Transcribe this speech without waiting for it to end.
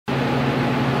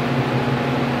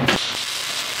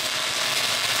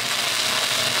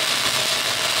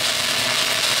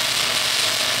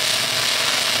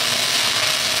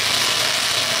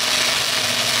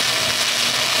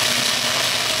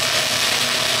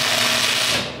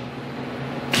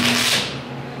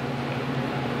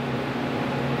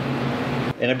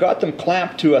and I've got them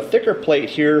clamped to a thicker plate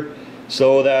here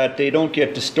so that they don't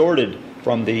get distorted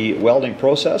from the welding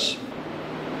process.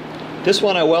 This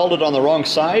one I welded on the wrong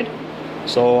side,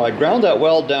 so I ground that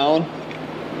weld down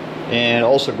and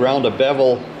also ground a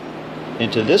bevel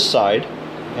into this side,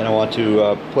 and I want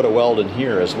to put a weld in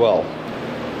here as well.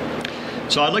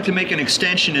 So I'd like to make an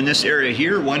extension in this area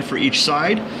here, one for each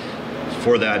side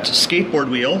for that skateboard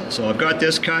wheel. So I've got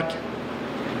this cut.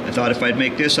 I thought if I'd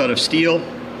make this out of steel,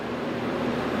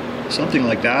 something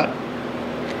like that.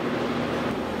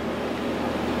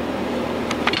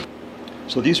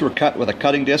 So these were cut with a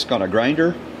cutting disc on a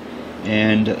grinder,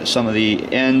 and some of the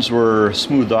ends were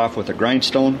smoothed off with a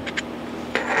grindstone.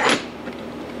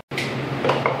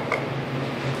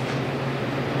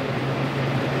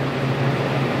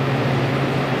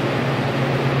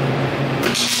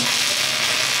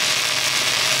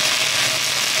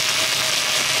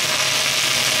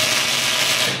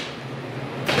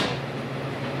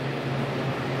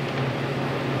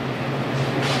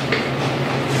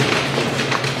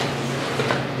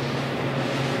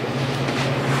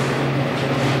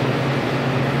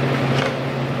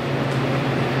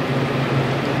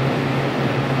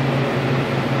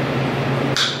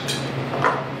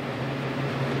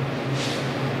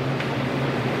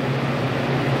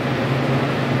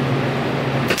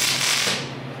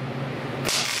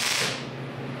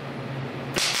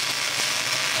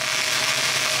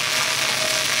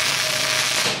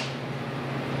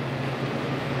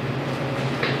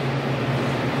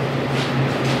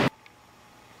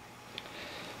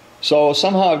 So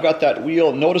somehow I've got that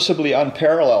wheel noticeably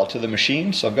unparalleled to the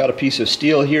machine. So I've got a piece of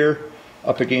steel here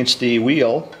up against the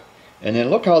wheel, and then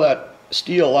look how that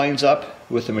steel lines up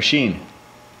with the machine.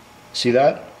 See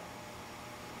that?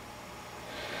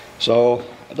 So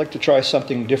I'd like to try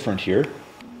something different here.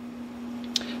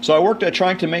 So I worked at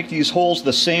trying to make these holes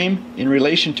the same in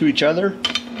relation to each other,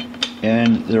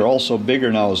 and they're also bigger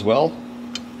now as well.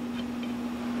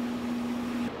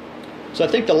 So I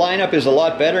think the lineup is a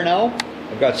lot better now.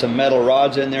 I've got some metal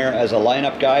rods in there as a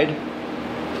lineup guide.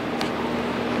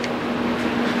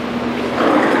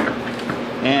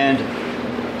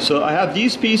 And so I have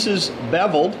these pieces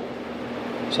beveled,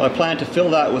 so I plan to fill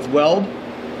that with weld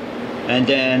and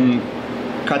then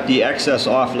cut the excess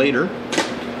off later.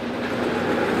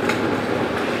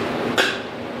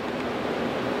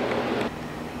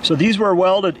 So these were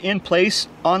welded in place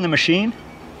on the machine.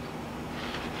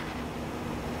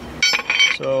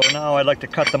 So now I'd like to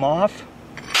cut them off.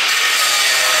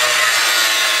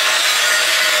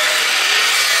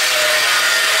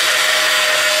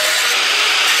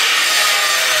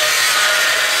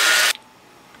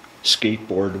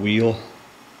 Skateboard wheel.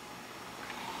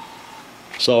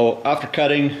 So after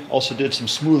cutting, also did some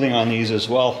smoothing on these as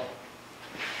well.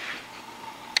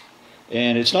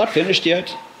 And it's not finished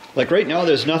yet. Like right now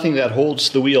there's nothing that holds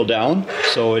the wheel down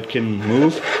so it can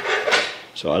move.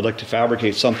 So I'd like to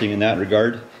fabricate something in that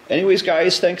regard. Anyways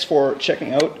guys, thanks for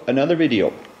checking out another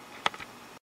video.